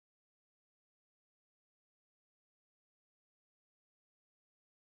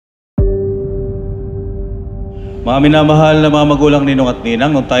Mga minamahal na mga magulang ninong at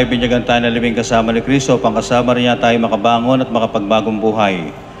ninang, nung tayo binyagan tayo na libing kasama ni Kristo, pangkasama rin niya tayo makabangon at makapagbagong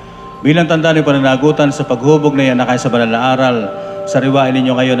buhay. Bilang tanda ni pananagutan sa paghubog na yan na kayo sa banal na aral, sariwain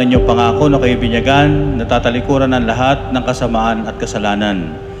ninyo ngayon ang inyong pangako na kayo binyagan, natatalikuran ng lahat ng kasamaan at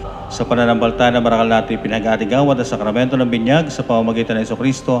kasalanan. Sa pananampalataya na marangal natin pinag-atigawad ang sakramento ng binyag sa pamamagitan ng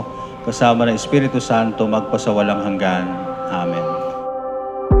Kristo, kasama ng Espiritu Santo magpasawalang hanggan. Amen.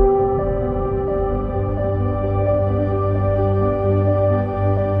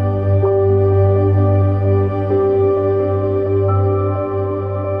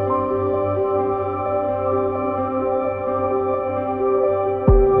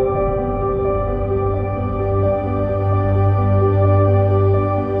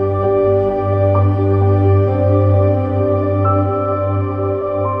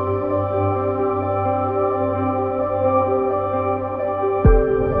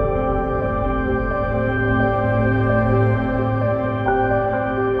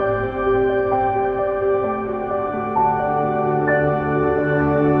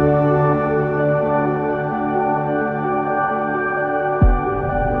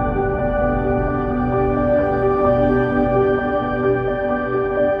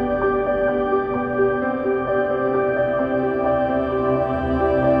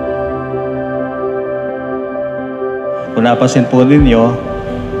 Kung napansin po ninyo,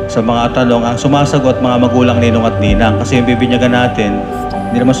 sa mga tanong, ang sumasagot mga magulang ninong at ninang. Kasi yung bibinyagan natin,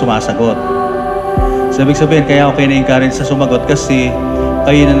 hindi naman sumasagot. So, ibig sabihin, kaya ako kayo na-encourage sa sumagot kasi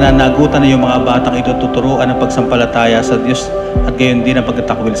kayo nananagutan na yung mga batang ito tuturuan ng pagsampalataya sa Diyos at gayon din ang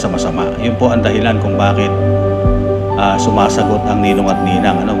pagtatakwil sa masama. Yun po ang dahilan kung bakit sumasagot ang ninong at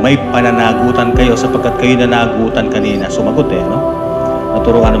ninang. May pananagutan kayo sapagkat kayo nanagutan kanina. Sumagot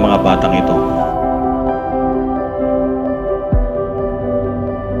naturuan ng mga batang ito.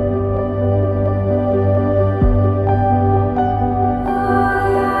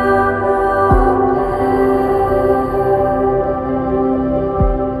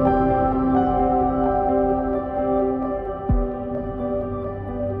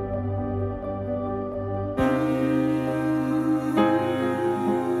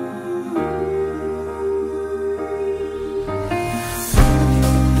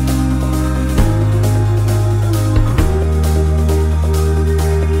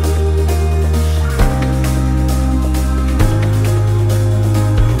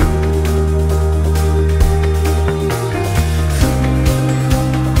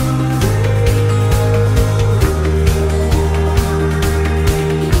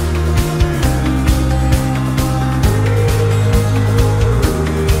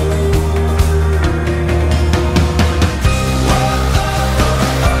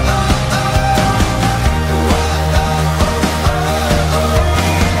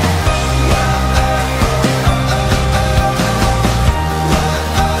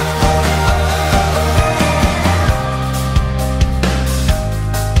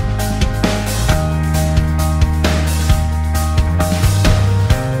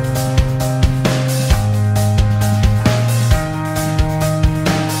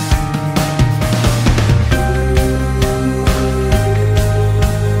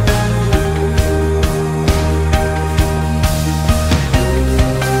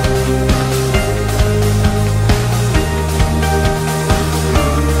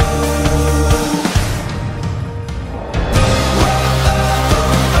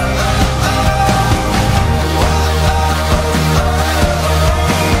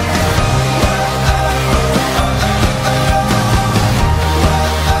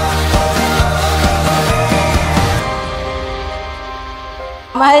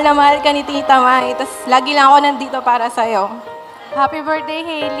 Mahal na mahal ka ni Tita Mai, tas lagi lang ako nandito para sa'yo. Happy birthday,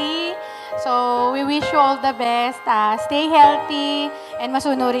 Hailey! So, we wish you all the best. Stay healthy and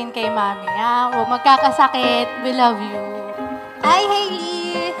masunurin kay Mami. Huwag magkakasakit. We love you. Hi,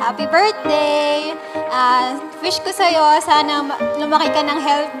 Hailey! Happy birthday! Wish ko sa'yo, sana lumaki ka ng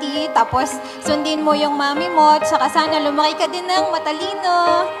healthy, tapos sundin mo yung mami mo, at saka sana lumaki ka din ng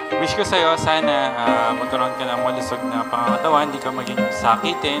matalino. Wish ko sa'yo, sana magkaroon ka ng malusog na pangangatawan, hindi ka maging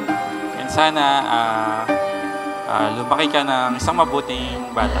sakitin, and sana lumaki ka ng isang mabuting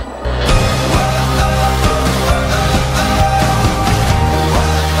bata.